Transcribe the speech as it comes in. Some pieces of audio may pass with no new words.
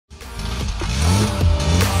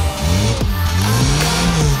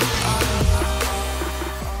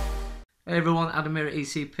everyone, Adam here at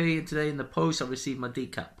ECP, and today in the post I received my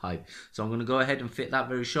decat pipe. So I'm going to go ahead and fit that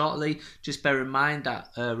very shortly. Just bear in mind that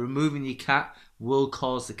removing your cat will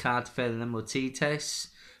cause the car to fail an MOT test,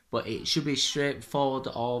 but it should be straightforward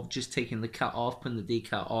of just taking the cat off, putting the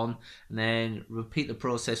decat on, and then repeat the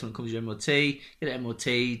process when it comes to your MOT, get it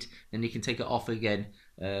MOT'd, then you can take it off again.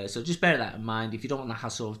 So just bear that in mind. If you don't want the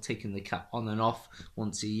hassle of taking the cap on and off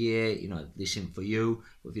once a year, you know, this isn't for you.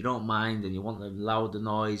 But if you don't mind and you want the louder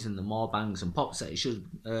noise and the more bangs and pops that it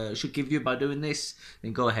should give you by doing this,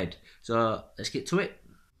 then go ahead. So let's get to it.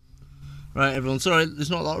 Right, everyone, sorry,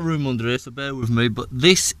 there's not a lot of room under here, so bear with me, but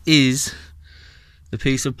this is the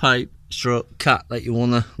piece of pipe stroke cat that you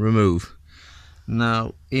want to remove.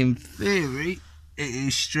 Now, in theory, it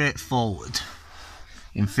is straightforward.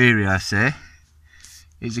 In theory, I say.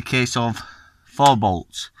 It's a case of 4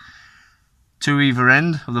 bolts, 2 either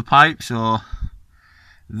end of the pipe, so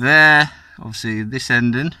there, obviously this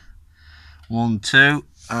ending, 1, 2,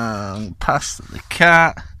 and past the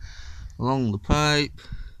cat, along the pipe,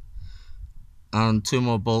 and 2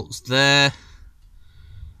 more bolts there.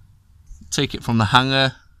 Take it from the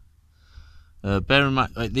hanger. Bear in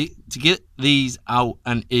mind, like, to get these out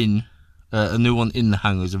and in, a new one in the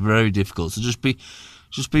hanger is very difficult, so just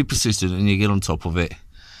be persistent and you get on top of it.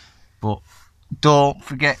 But don't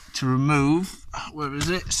forget to remove, where is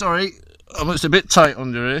it? Sorry, it's a bit tight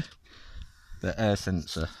under here. The air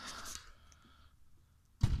sensor,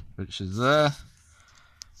 which is there.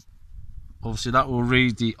 Obviously that will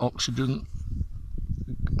read the oxygen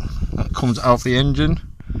that comes out the engine.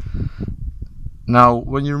 Now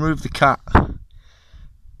when you remove the cat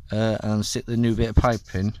and stick the new bit of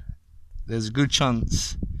pipe in, there's a good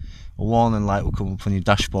chance a warning light will come up on your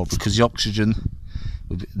dashboard, because the oxygen,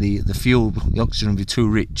 the fuel, the oxygen will be too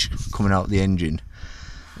rich coming out of the engine.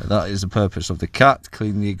 That is the purpose of the cat,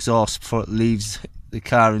 clean the exhaust before it leaves the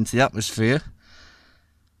car into the atmosphere.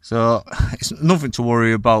 So it's nothing to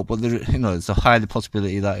worry about, but there, you know, there's a high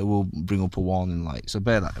possibility that it will bring up a warning light, so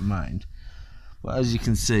bear that in mind. But as you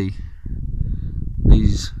can see,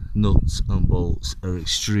 these nuts and bolts are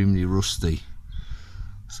extremely rusty.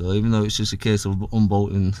 So even though it's just a case of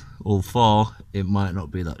unbolting all 4, it might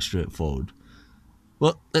not be that straightforward.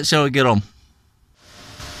 Well, let's see how we get on.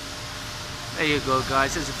 There you go,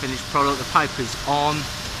 guys, there's a finished product. The pipe is on,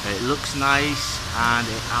 it looks nice, and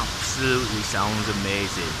it absolutely sounds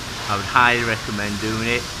amazing. I would highly recommend doing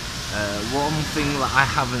it. One thing that I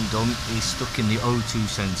haven't done is stuck in the O2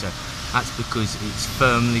 sensor. That's because it's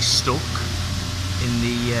firmly stuck in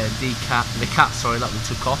the cat that we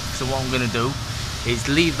took off. So what I'm going to do is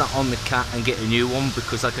leave that on the cat and get a new one,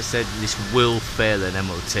 because like I said, this will fail an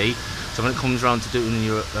MOT. So when it comes around to doing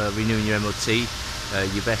your renewing your MOT,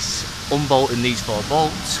 you best unbolting these 4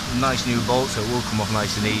 bolts, nice new bolts, so it will come off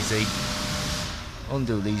nice and easy.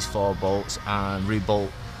 Undo these 4 bolts and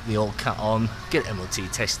rebolt the old cat on, get it MOT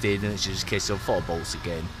tested, and it's just a case of 4 bolts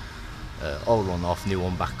again, old one off, new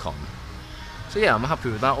one back on. So yeah, I'm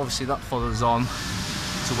happy with that. Obviously that follows on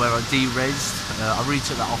to where I de-rezzed. I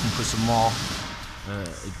retook that off and put some more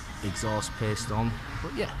exhaust paste on,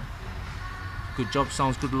 but yeah, good job,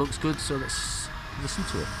 sounds good, looks good, so let's listen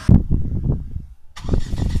to it.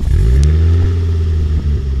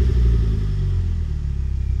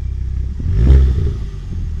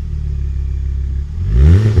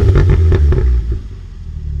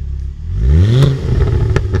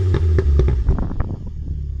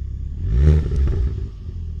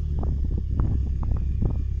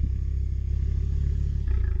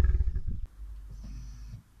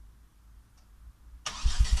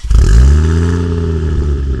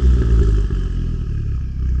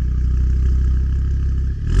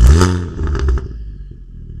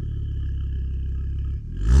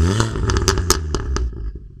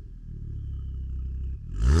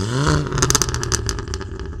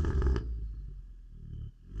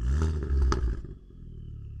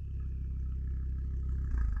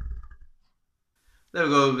 There we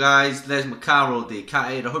go, guys, there's my corroded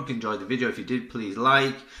decat. I hope you enjoyed the video. If you did, please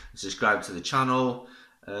like and subscribe to the channel.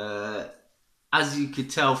 As you could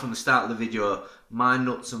tell from the start of the video, my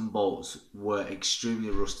nuts and bolts were extremely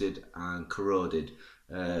rusted and corroded.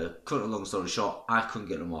 Cut a long story short, I couldn't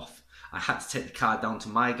get them off. I had to take the car down to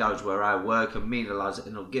my garage where I work, and me and the lads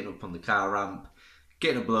ended up getting up on the car ramp,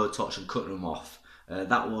 getting a blowtorch and cutting them off.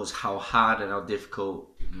 That was how hard and how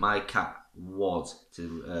difficult my cat was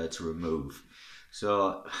to remove.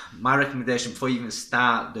 So my recommendation before you even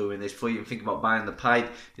start doing this, before you even think about buying the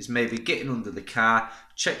pipe, is maybe getting under the car,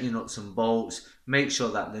 check your nuts and bolts, make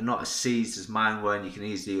sure that they're not as seized as mine were and you can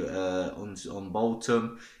easily unbolt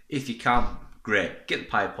them. If you can, great, get the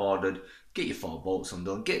pipe ordered, get your 4 bolts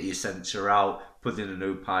undone, get your sensor out, put in a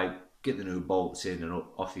new pipe, get the new bolts in and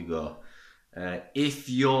off you go. If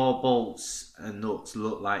your bolts and nuts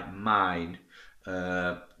look like mine,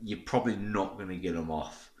 you're probably not going to get them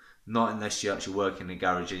off. Not unless you actually work in the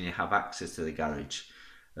garage and you have access to the garage.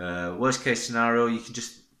 Worst case scenario, you can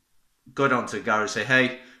just go down to the garage and say,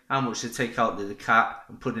 hey, how much to take out the cat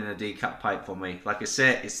and put in a decat pipe for me? Like I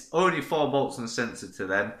said, it's only 4 bolts and sensor to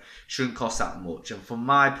them. Shouldn't cost that much. And from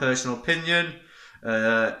my personal opinion,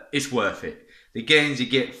 it's worth it. The gains you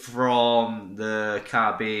get from the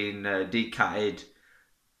car being decatted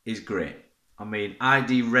is great. I mean, I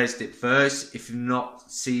de-resed it first. If you've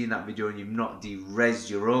not seen that video and you've not de-resed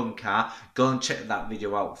your own car, go and check that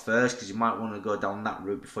video out first, because you might want to go down that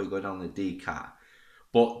route before you go down the decat.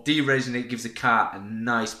 But de-resing it gives the car a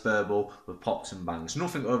nice burble with pops and bangs.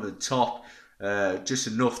 Nothing over the top, just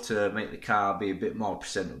enough to make the car be a bit more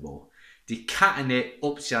presentable. Decatting it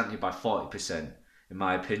ups the ante by 40%, in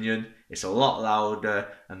my opinion. It's a lot louder,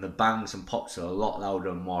 and the bangs and pops are a lot louder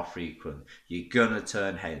and more frequent. You're gonna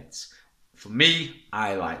turn heads. For me,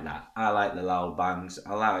 I like that. I like the loud bangs,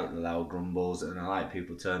 I like the loud grumbles, and I like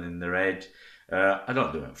people turning their head. I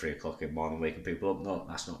don't do it at 3 o'clock in the morning waking people up. No,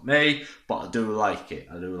 that's not me, but I do like it.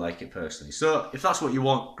 I do like it personally. So if that's what you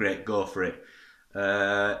want, great, go for it.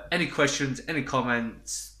 Any questions, any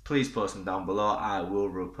comments, please post them down below. I will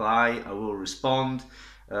reply, I will respond.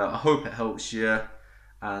 I hope it helps you,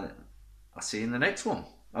 and I'll see you in the next one.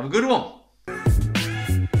 Have a good one.